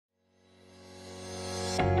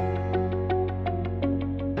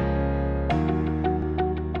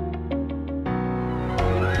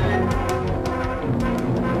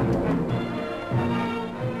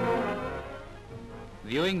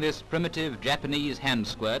this primitive Japanese hand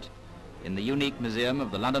squirt in the unique museum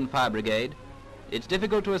of the London Fire Brigade, it's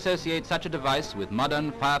difficult to associate such a device with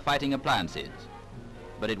modern firefighting appliances.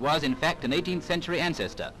 But it was in fact an 18th century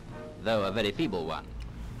ancestor, though a very feeble one.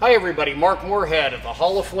 Hi everybody, Mark Moorhead at the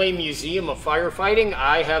Hall of Flame Museum of Firefighting.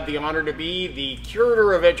 I have the honor to be the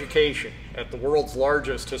Curator of Education at the world's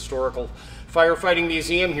largest historical firefighting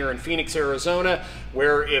museum here in Phoenix, Arizona,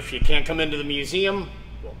 where if you can't come into the museum,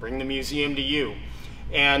 we'll bring the museum to you.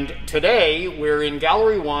 And today we're in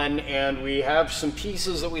Gallery 1 and we have some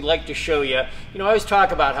pieces that we'd like to show you. You know, I always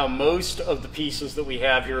talk about how most of the pieces that we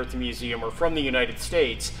have here at the museum are from the United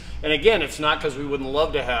States. And again, it's not because we wouldn't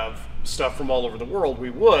love to have stuff from all over the world. We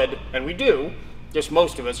would, and we do, just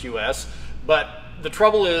most of us US, but the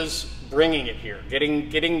trouble is bringing it here.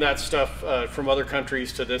 Getting that stuff from other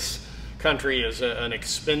countries to this country is an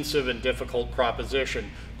expensive and difficult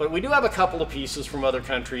proposition. But we do have a couple of pieces from other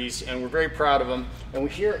countries and we're very proud of them. And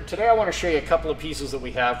today I want to show you a couple of pieces that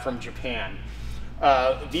we have from Japan.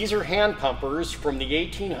 These are hand pumpers from the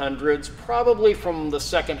 1800s, probably from the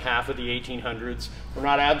second half of the 1800s. We're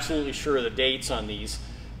not absolutely sure of the dates on these.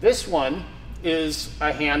 This one is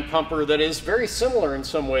a hand pumper that is very similar in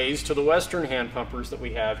some ways to the Western hand pumpers that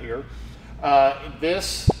we have here.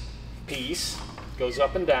 This piece goes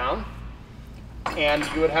up and down, and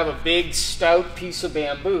you would have a big stout piece of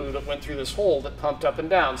bamboo that went through this hole that pumped up and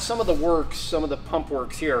down. Some of the pump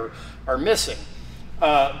works here are missing.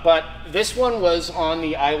 But this one was on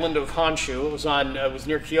the island of Honshu. It was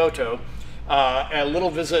near Kyoto, a little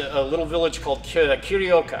village called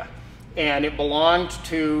Kirioka. And it belonged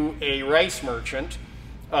to a rice merchant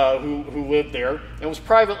who lived there and was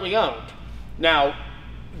privately owned. Now,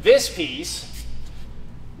 this piece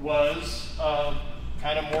was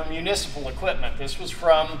kind of more municipal equipment. This was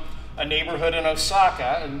from a neighborhood in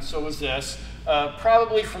Osaka, and so was this,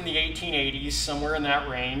 probably from the 1880s, somewhere in that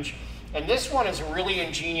range. And this one is a really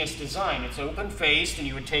ingenious design. It's open-faced, and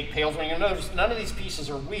you would take pails. And you'll notice none of these pieces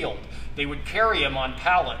are wheeled. They would carry them on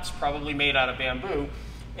pallets, probably made out of bamboo,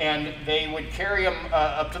 and they would carry them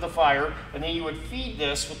up to the fire, and then you would feed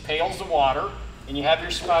this with pails of water, and you have your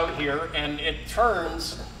spout here, and it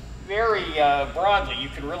turns very broadly. You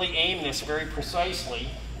can really aim this very precisely,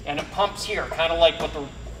 and it pumps here, kind of like what the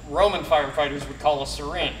Roman firefighters would call a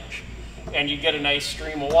syringe, and you get a nice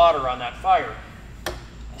stream of water on that fire.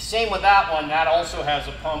 Same with that one. That also has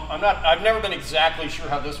a pump. I've never been exactly sure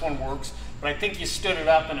how this one works, but I think you stood it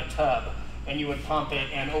up in a tub, and you would pump it,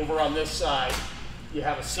 and over on this side, you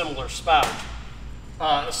have a similar spout.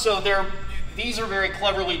 These are very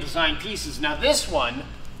cleverly designed pieces. Now this one,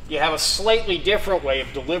 you have a slightly different way of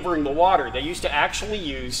delivering the water. They used to actually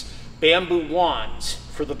use bamboo wands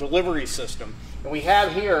for the delivery system. And we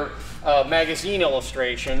have here a magazine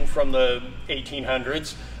illustration from the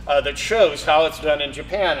 1800s that shows how it's done in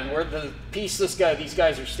Japan. And where the piece these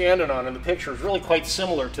guys are standing on in the picture is really quite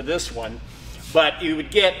similar to this one. But you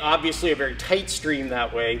would get, obviously, a very tight stream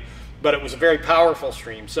that way, but it was a very powerful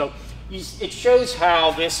stream. So it shows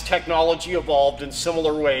how this technology evolved in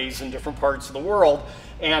similar ways in different parts of the world.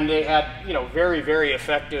 And they had, you know, very, very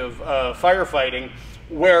effective firefighting,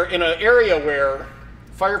 where in an area where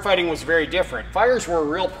firefighting was very different. Fires were a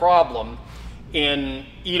real problem in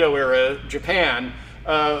Edo era Japan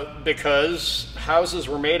because houses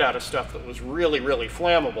were made out of stuff that was really, really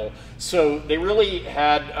flammable. So they really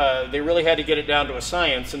had to get it down to a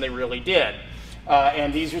science, and they really did.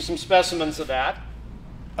 And these are some specimens of that.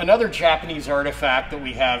 Another Japanese artifact that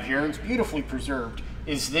we have here, and it's beautifully preserved,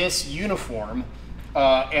 is this uniform.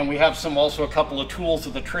 And we have also a couple of tools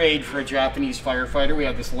of the trade for a Japanese firefighter. We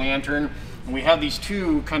have this lantern, and we have these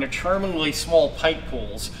two kind of charmingly small pike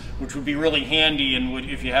poles, which would be really handy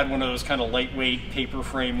if you had one of those kind of lightweight paper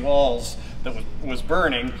frame walls that was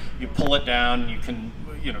burning. You pull it down, you can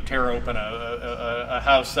tear open a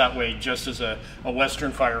house that way, just as a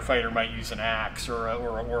Western firefighter might use an axe or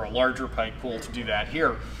a larger pike pole to do that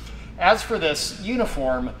here. As for this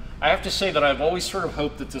uniform, I have to say that I've always sort of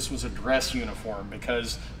hoped that this was a dress uniform,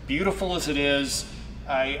 because beautiful as it is,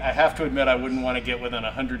 I have to admit I wouldn't want to get within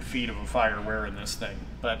 100 feet of a fire wearing this thing.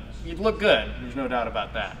 But you'd look good, there's no doubt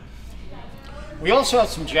about that. We also have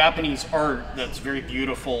some Japanese art that's very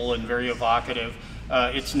beautiful and very evocative.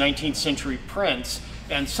 It's 19th century prints.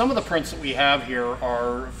 And some of the prints that we have here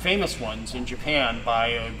are famous ones in Japan by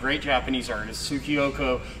a great Japanese artist,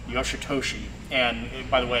 Tsukioka Yoshitoshi. And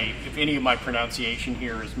by the way, if any of my pronunciation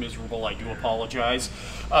here is miserable, I do apologize.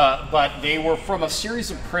 But they were from a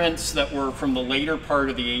series of prints that were from the later part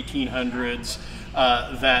of the 1800s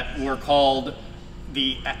that were called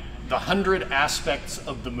the 100 Aspects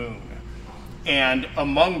of the Moon. And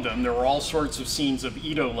among them, there were all sorts of scenes of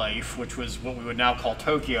Edo life, which was what we would now call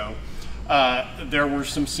Tokyo. There were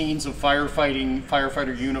some scenes of firefighting,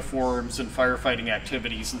 firefighter uniforms, and firefighting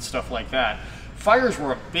activities and stuff like that. Fires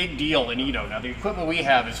were a big deal in Edo. Now, the equipment we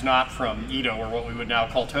have is not from Edo, or what we would now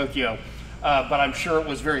call Tokyo, but I'm sure it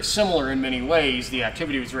was very similar in many ways. The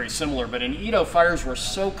activity was very similar, but in Edo, fires were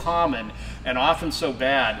so common and often so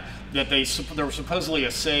bad that there was supposedly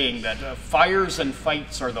a saying that fires and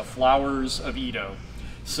fights are the flowers of Edo.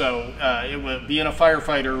 So being a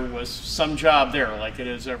firefighter was some job there, like it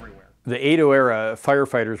is everywhere. The Edo era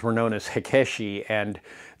firefighters were known as Hekeshi, and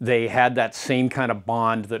they had that same kind of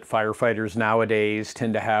bond that firefighters nowadays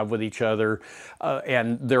tend to have with each other.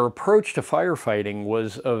 And their approach to firefighting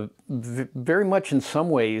was very much in some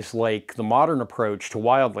ways like the modern approach to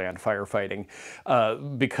wildland firefighting.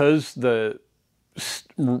 Because the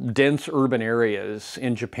dense urban areas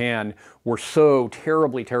in Japan were so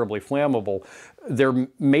terribly, terribly flammable, their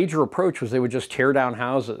major approach was they would just tear down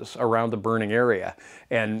houses around the burning area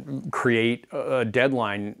and create a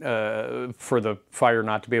deadline for the fire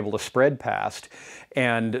not to be able to spread past.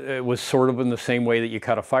 And it was sort of in the same way that you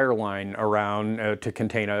cut a fire line around to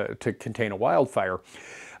contain a wildfire.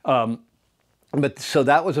 But so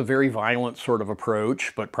that was a very violent sort of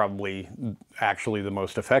approach, but probably actually the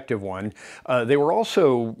most effective one. They were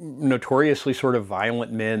also notoriously sort of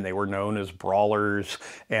violent men. They were known as brawlers,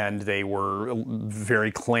 and they were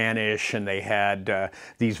very clannish, and they had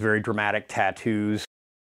these very dramatic tattoos.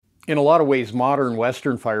 In a lot of ways, modern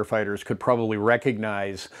Western firefighters could probably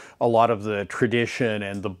recognize a lot of the tradition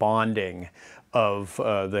and the bonding of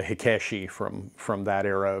the Hekeshi from that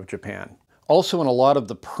era of Japan. Also, in a lot of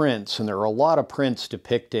the prints, and there are a lot of prints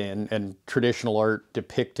depicting and traditional art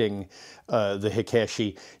depicting the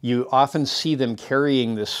Hekeshi, you often see them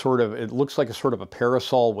carrying this sort of, it looks like a sort of a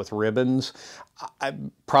parasol with ribbons.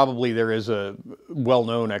 Probably there is a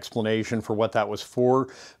well-known explanation for what that was for.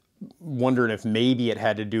 Wondering if maybe it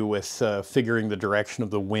had to do with figuring the direction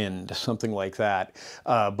of the wind, something like that.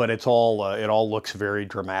 But it all looks very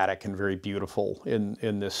dramatic and very beautiful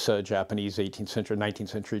in this Japanese 18th century, 19th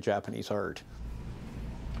century Japanese art.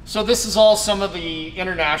 So this is all some of the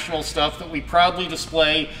international stuff that we proudly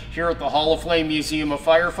display here at the Hall of Flame Museum of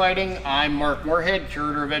Firefighting. I'm Mark Moorhead,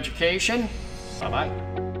 Curator of Education.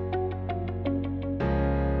 Bye-bye.